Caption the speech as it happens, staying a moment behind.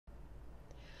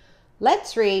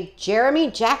Let's read Jeremy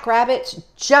Jackrabbit's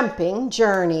Jumping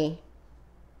Journey.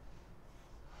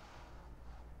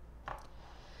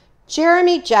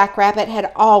 Jeremy Jackrabbit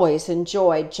had always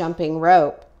enjoyed jumping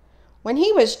rope. When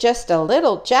he was just a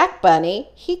little Jack Bunny,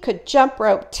 he could jump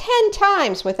rope 10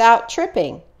 times without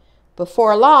tripping.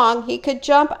 Before long, he could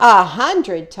jump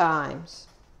 100 times.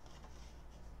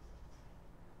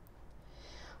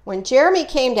 When Jeremy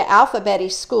came to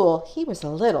Alphabetty School, he was a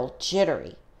little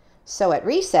jittery. So at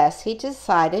recess, he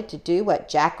decided to do what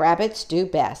jackrabbits do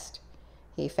best.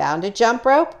 He found a jump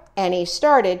rope and he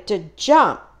started to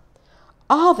jump.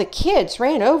 All the kids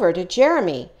ran over to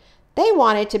Jeremy. They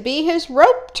wanted to be his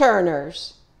rope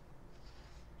turners.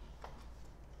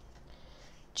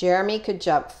 Jeremy could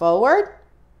jump forward,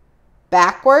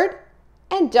 backward,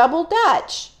 and double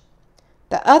dutch.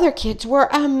 The other kids were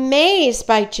amazed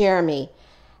by Jeremy.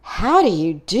 "How do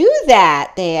you do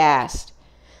that?" they asked.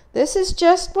 "This is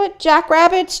just what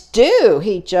jackrabbits do,"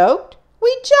 he joked.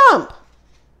 "We jump."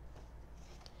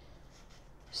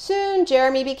 Soon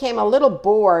Jeremy became a little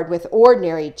bored with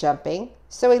ordinary jumping,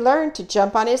 so he learned to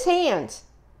jump on his hands,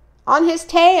 on his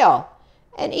tail,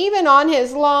 and even on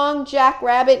his long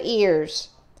jackrabbit ears.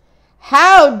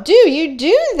 "How do you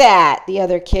do that?" the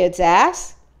other kids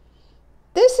asked.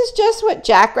 "This is just what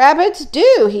jackrabbits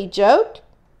do," he joked.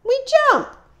 "We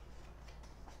jump."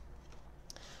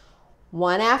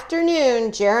 One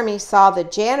afternoon, Jeremy saw the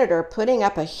janitor putting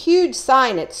up a huge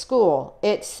sign at school.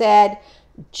 It said,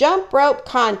 "Jump Rope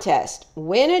Contest.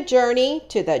 Win a journey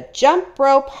to the Jump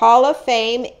Rope Hall of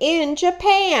Fame in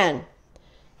Japan."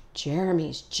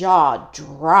 Jeremy's jaw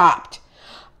dropped.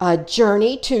 A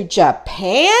journey to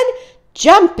Japan?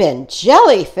 Jumpin'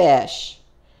 jellyfish!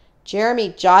 Jeremy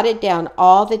jotted down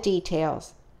all the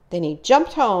details. Then he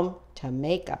jumped home to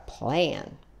make a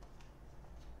plan.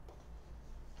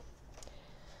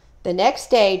 The next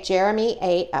day, Jeremy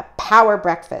ate a power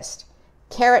breakfast,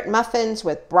 carrot muffins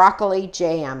with broccoli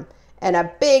jam, and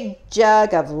a big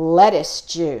jug of lettuce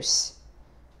juice.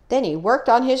 Then he worked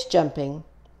on his jumping.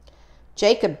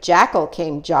 Jacob Jackal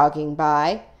came jogging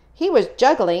by. He was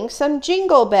juggling some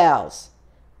jingle bells.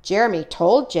 Jeremy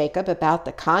told Jacob about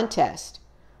the contest.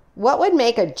 "What would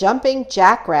make a jumping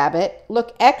jackrabbit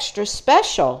look extra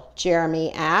special?"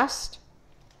 Jeremy asked.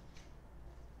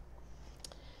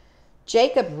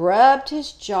 Jacob rubbed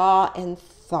his jaw and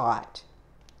thought.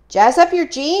 "Jazz up your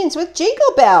jeans with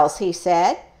jingle bells," he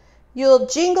said. "You'll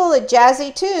jingle a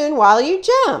jazzy tune while you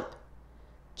jump."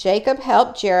 Jacob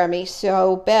helped Jeremy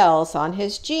sew bells on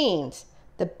his jeans.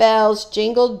 The bells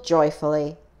jingled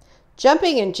joyfully.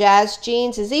 "Jumping in jazz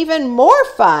jeans is even more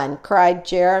fun," cried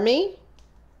Jeremy.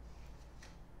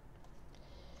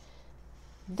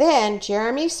 Then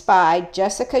Jeremy spied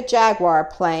Jessica Jaguar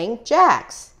playing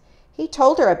jacks. He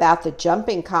told her about the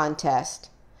jumping contest.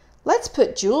 "Let's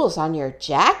put jewels on your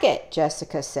jacket,"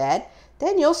 Jessica said.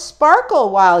 "Then you'll sparkle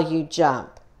while you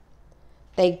jump."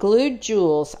 They glued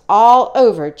jewels all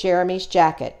over Jeremy's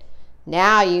jacket.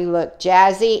 "Now you look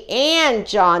jazzy and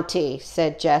jaunty,"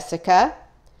 said Jessica.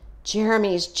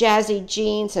 Jeremy's jazzy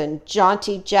jeans and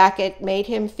jaunty jacket made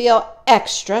him feel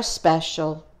extra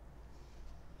special.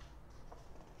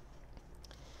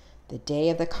 The day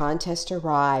of the contest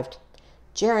arrived.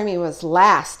 Jeremy was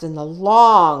last in the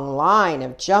long line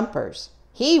of jumpers.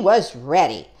 He was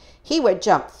ready. He would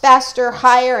jump faster,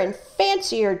 higher, and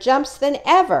fancier jumps than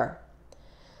ever.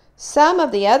 Some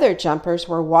of the other jumpers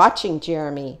were watching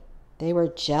Jeremy. They were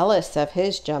jealous of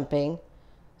his jumping,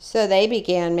 so they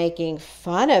began making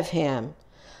fun of him.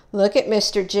 "Look at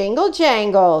Mr. Jingle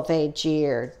Jangle," they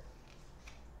jeered.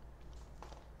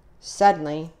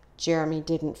 Suddenly, Jeremy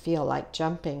didn't feel like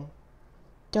jumping.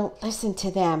 "Don't listen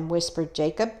to them," whispered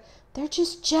Jacob. "They're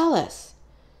just jealous."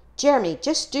 "Jeremy,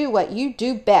 just do what you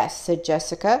do best," said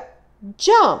Jessica.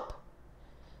 "Jump!"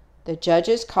 The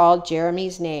judges called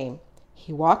Jeremy's name.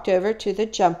 He walked over to the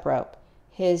jump rope.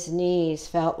 His knees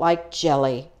felt like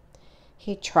jelly.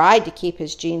 He tried to keep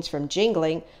his jeans from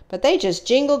jingling, but they just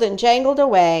jingled and jangled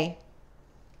away.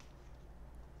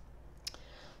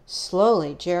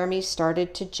 Slowly, Jeremy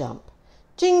started to jump.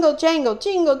 Jingle, jangle,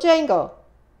 jingle, jangle.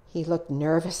 He looked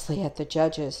nervously at the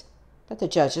judges, but the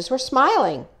judges were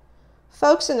smiling.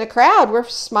 Folks in the crowd were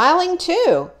smiling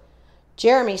too.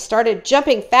 Jeremy started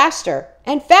jumping faster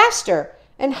and faster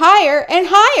and higher and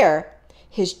higher.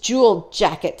 His jeweled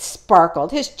jacket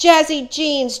sparkled, his jazzy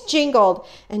jeans jingled,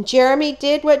 and Jeremy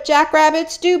did what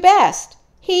jackrabbits do best.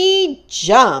 He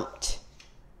jumped.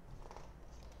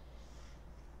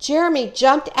 Jeremy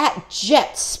jumped at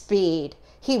jet speed.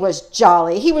 He was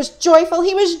jolly, he was joyful,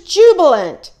 he was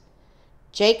jubilant.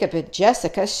 Jacob and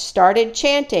Jessica started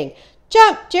chanting,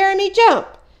 "Jump, Jeremy,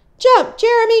 jump! Jump,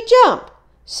 Jeremy, jump!"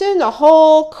 Soon the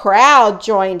whole crowd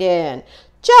joined in.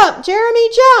 Jump, Jeremy,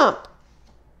 jump!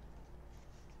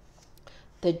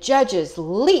 The judges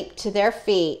leaped to their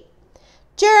feet.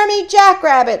 Jeremy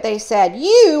Jackrabbit, they said,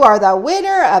 you are the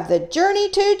winner of the journey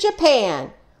to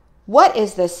Japan. What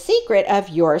is the secret of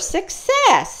your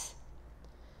success?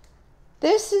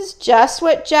 This is just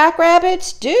what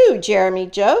jackrabbits do, Jeremy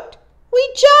joked.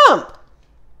 We jump.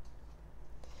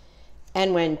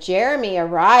 And when Jeremy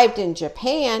arrived in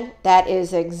Japan, that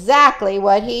is exactly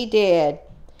what he did.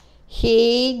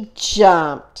 He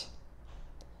jumped.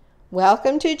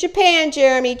 Welcome to Japan,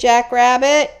 Jeremy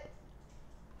Jackrabbit.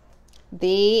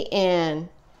 The end.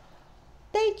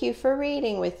 Thank you for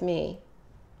reading with me.